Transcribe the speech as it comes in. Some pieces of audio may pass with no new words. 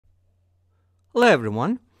Hello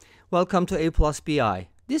everyone, welcome to aplusbi.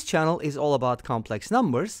 This channel is all about complex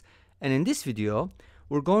numbers, and in this video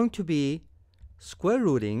we're going to be square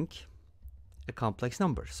rooting a complex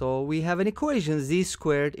number. So we have an equation z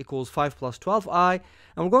squared equals 5 plus 12i,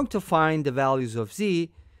 and we're going to find the values of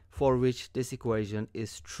z for which this equation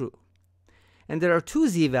is true. And there are two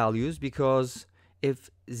z values because if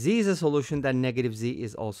z is a solution, then negative z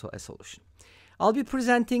is also a solution. I'll be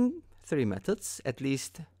presenting three methods, at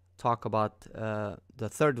least talk about the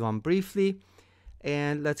third one briefly,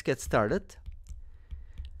 and let's get started.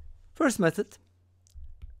 First method,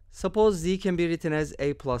 suppose z can be written as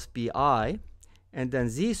a plus bi, and then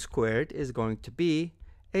z squared is going to be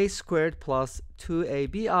a squared plus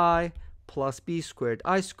 2abi plus b squared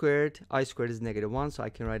I squared. I squared is -1, so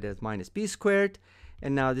I can write it as minus b squared,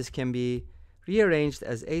 and now this can be rearranged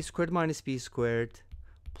as a squared minus b squared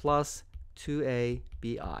plus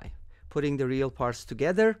 2abi, putting the real parts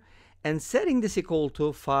together and setting this equal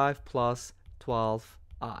to 5 plus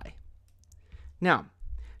 12i. Now,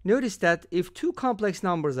 notice that if two complex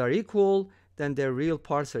numbers are equal, then their real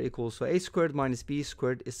parts are equal. So a squared minus b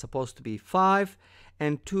squared is supposed to be 5,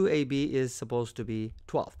 and 2ab is supposed to be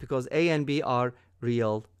 12, because a and b are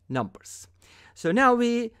real numbers. So now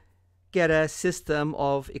we get a system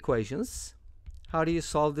of equations. How do you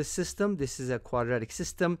solve this system? This is a quadratic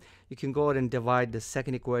system. You can go ahead and divide the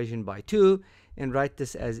second equation by 2 and write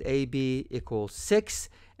this as ab equals 6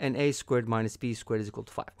 and a squared minus b squared is equal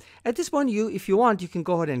to 5. At this point, if you want, you can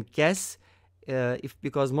go ahead and guess,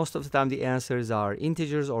 because most of the time the answers are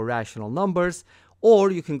integers or rational numbers,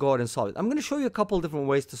 or you can go ahead and solve it. I'm going to show you a couple different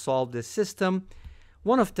ways to solve this system.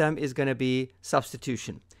 One of them is going to be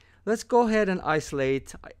substitution. Let's go ahead and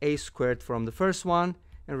isolate a squared from the first one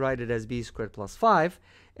and write it as b squared plus 5,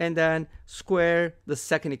 and then square the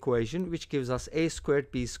second equation, which gives us a squared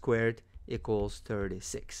b squared equals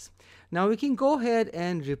 36. Now we can go ahead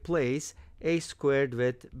and replace a squared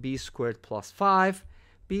with b squared plus 5.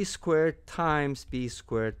 B squared times b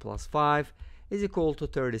squared plus 5 is equal to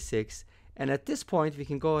 36, and at this point we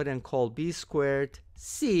can go ahead and call b squared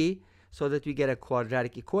c, so that we get a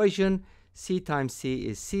quadratic equation. C times c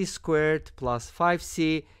is c squared plus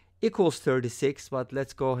 5c equals 36, but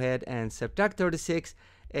let's go ahead and subtract 36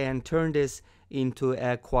 and turn this into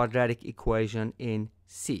a quadratic equation in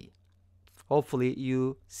C. Hopefully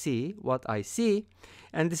you see what I see,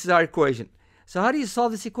 and this is our equation. So how do you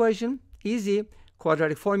solve this equation? Easy.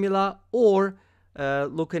 Quadratic formula, or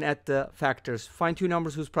looking at the factors. Find two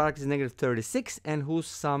numbers whose product is negative 36 and whose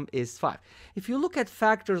sum is 5. If you look at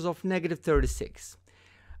factors of negative 36,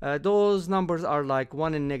 those numbers are like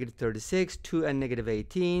 1 and negative 36, 2 and negative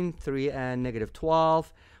 18, 3 and negative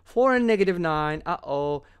 12, 4 and negative 9.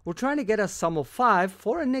 We're trying to get a sum of 5.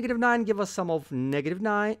 4 and negative 9 give us sum of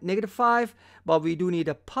negative 5, but we do need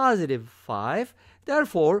a positive 5.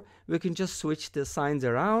 Therefore, we can just switch the signs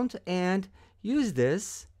around and use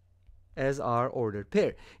this as our ordered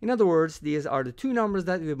pair. In other words, these are the two numbers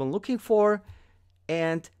that we've been looking for,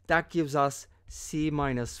 and that gives us c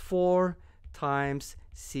minus 4 times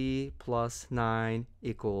c plus 9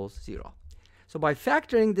 equals 0. So by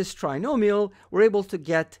factoring this trinomial, we're able to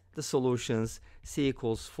get the solutions c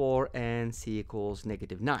equals 4 and c equals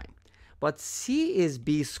negative 9. But c is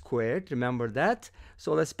b squared, remember that.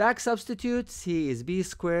 So let's back substitute. C is b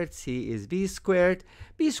squared, c is b squared.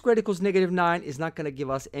 B squared equals negative 9 is not going to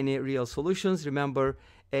give us any real solutions. Remember,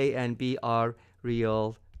 a and b are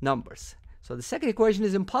real numbers. So the second equation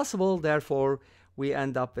is impossible, therefore we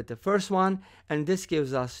end up with the first one, and this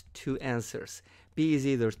gives us two answers. B is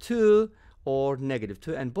either 2 or negative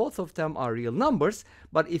 2, and both of them are real numbers.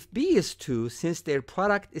 But if b is 2, since their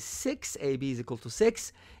product is 6, ab is equal to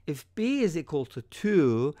 6. If b is equal to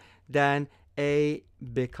 2, then a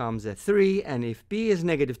becomes a 3, and if b is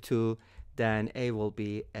negative 2, then a will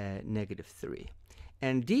be a negative 3.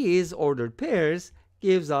 And these ordered pairs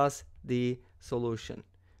gives us the solution.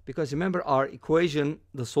 Because remember, our equation,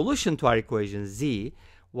 the solution to our equation z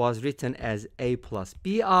was written as a plus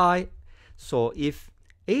bi. So if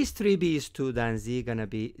a is 3, b is 2, then z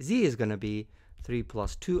is gonna be 3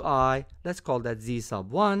 plus 2i. Let's call that z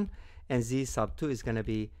sub 1, and z sub 2 is gonna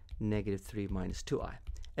be negative 3 minus 2i.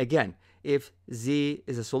 Again, if z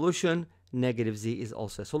is a solution, negative z is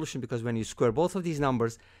also a solution, because when you square both of these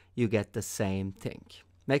numbers, you get the same thing.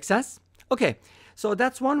 Make sense? Okay, so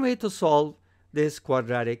that's one way to solve this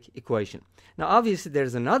quadratic equation. Now obviously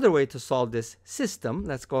there's another way to solve this system.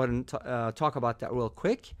 Let's go ahead and talk about that real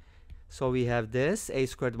quick. So we have this, a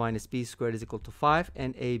squared minus b squared is equal to 5,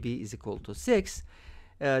 and ab is equal to 6.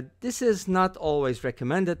 This is not always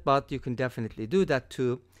recommended, but you can definitely do that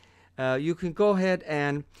too. You can go ahead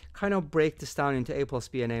and kind of break this down into a plus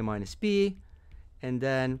b and a minus b. and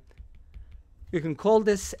then you can call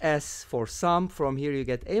this S for sum. From here you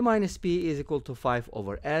get a minus b is equal to 5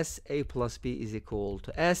 over s. A plus b is equal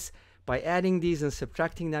to s. By adding these and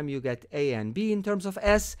subtracting them, you get a and b in terms of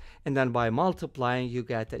s, and then by multiplying you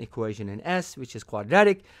get an equation in s, which is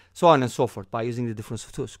quadratic, so on and so forth, by using the difference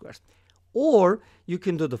of two squares. Or you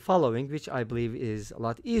can do the following, which I believe is a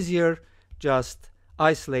lot easier. Just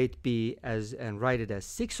isolate b and write it as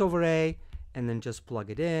 6 over a, and then just plug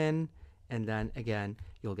it in, and then again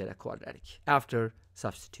you'll get a quadratic after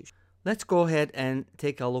substitution. Let's go ahead and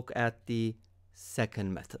take a look at the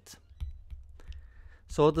second method.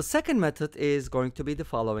 So the second method is going to be the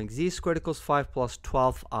following: z squared equals 5 plus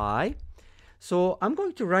 12i. So I'm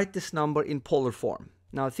going to write this number in polar form.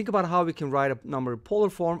 Now think about how we can write a number in polar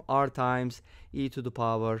form: r times e to the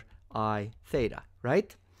power I theta,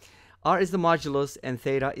 right? R is the modulus and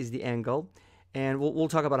theta is the angle. And we'll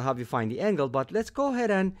talk about how we find the angle, but let's go ahead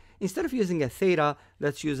and, instead of using a theta,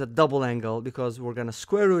 let's use a double angle, because we're going to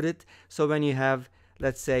square root it. So when you have,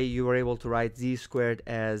 let's say you were able to write z squared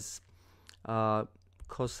as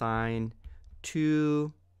cosine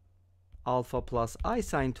 2 alpha plus I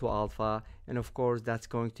sine 2 alpha, and of course that's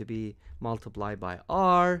going to be multiplied by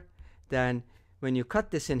r. Then when you cut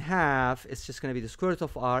this in half, it's just going to be the square root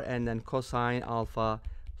of r and then cosine alpha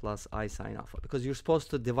plus I sine alpha, because you're supposed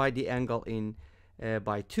to divide the angle in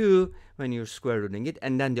by 2 when you're square rooting it,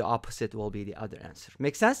 and then the opposite will be the other answer.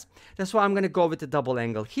 Make sense? That's why I'm going to go with the double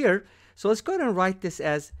angle here. So let's go ahead and write this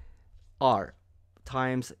as r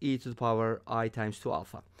times e to the power I times 2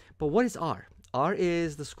 alpha. But what is r? R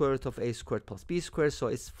is the square root of a squared plus b squared, so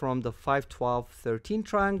it's from the 5, 12, 13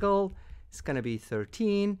 triangle. It's going to be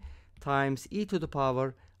 13 times e to the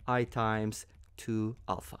power I times 2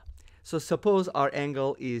 alpha. So suppose our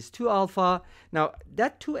angle is 2 alpha. Now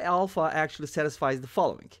that 2 alpha actually satisfies the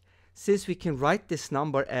following. Since we can write this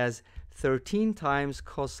number as 13 times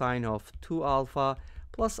cosine of 2 alpha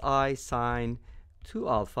plus I sine 2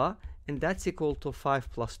 alpha, and that's equal to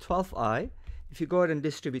 5 plus 12i. If you go ahead and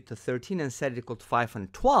distribute the 13 and set it equal to 5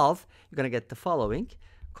 and 12, you're going to get the following.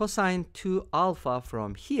 Cosine 2 alpha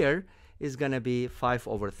from here is going to be 5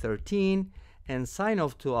 over 13, and sine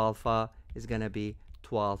of 2 alpha is going to be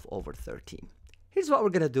 12 over 13. Here's what we're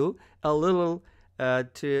going to do, a little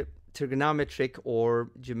trigonometric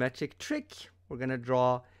or geometric trick. We're going to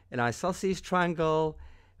draw an isosceles triangle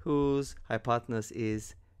whose hypotenuse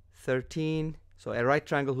is 13. So a right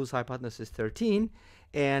triangle whose hypotenuse is 13.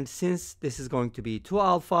 And since this is going to be 2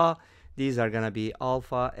 alpha, these are going to be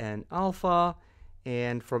alpha and alpha.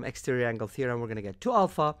 And from exterior angle theorem, we're going to get 2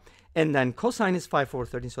 alpha. And then cosine is 5 over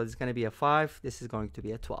 13, so it's going to be a 5. This is going to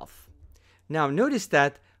be a 12. Now notice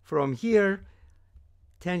that from here,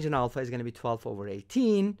 tangent alpha is going to be 12 over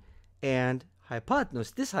 18. And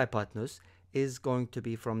hypotenuse, this hypotenuse, is going to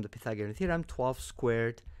be from the Pythagorean theorem, 12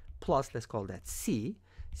 squared plus, let's call that c.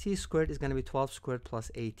 C squared is going to be 12 squared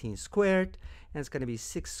plus 18 squared, and it's going to be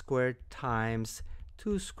 6 squared times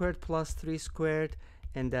 2 squared plus 3 squared,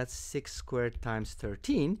 and that's 6 squared times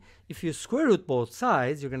 13. If you square root both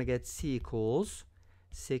sides, you're going to get c equals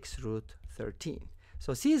 6 root 13.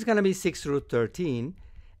 So c is going to be 6 root 13,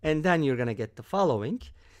 and then you're going to get the following.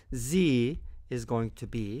 Z is going to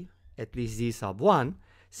be at least z sub 1,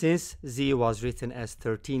 since z was written as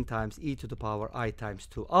 13 times e to the power I times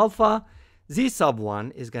 2 alpha. Z sub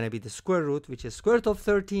 1 is going to be the square root, which is square root of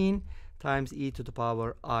 13 times e to the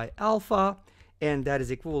power I alpha, and that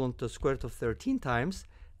is equivalent to square root of 13 times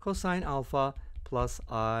cosine alpha plus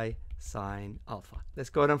I sine alpha. Let's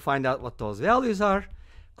go ahead and find out what those values are.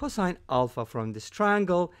 Cosine alpha from this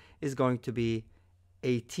triangle is going to be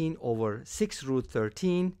 18 over 6 root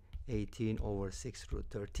 13, 18 over 6 root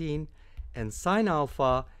 13, and sine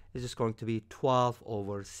alpha is just going to be 12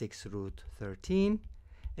 over 6 root 13.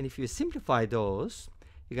 And if you simplify those,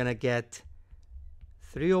 you're going to get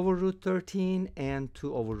 3 over root 13 and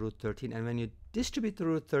 2 over root 13. And when you distribute the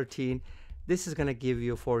root 13, this is going to give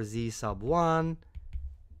you, for z sub 1,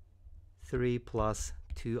 3 plus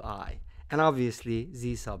 2i. And obviously,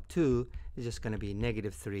 z sub 2 is just going to be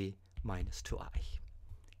negative 3 minus 2i.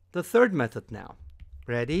 The third method now.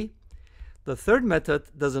 Ready? The third method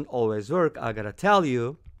doesn't always work, I got to tell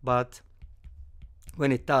you, but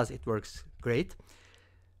when it does, it works great.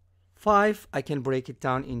 5, I can break it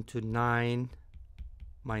down into 9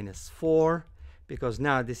 minus 4, because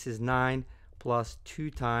now this is 9 plus 2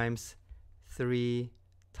 times 3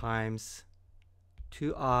 times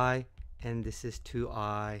 2i, and this is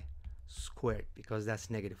 2i squared, because that's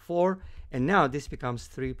negative 4. And now this becomes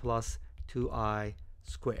 3 plus 2i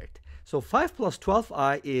squared. So 5 plus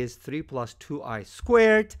 12i is 3 plus 2i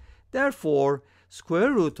squared. Therefore,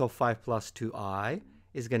 square root of 5 plus 2i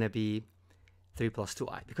is going to be 3 plus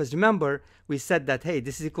 2i. Because remember, we said that, hey,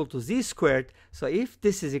 this is equal to z squared. So if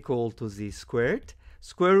this is equal to z squared,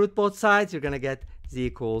 square root both sides, you're going to get z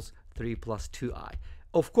equals 3 plus 2i.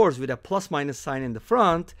 Of course, with a plus minus sign in the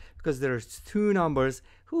front, because there's two numbers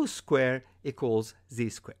whose square equals z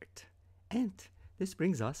squared. And this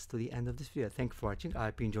brings us to the end of this video. Thank you for watching. I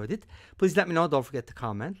hope you enjoyed it. Please let me know. Don't forget to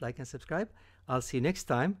comment, like, and subscribe. I'll see you next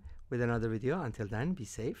time with another video. Until then, be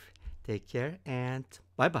safe, take care, and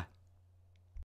bye-bye.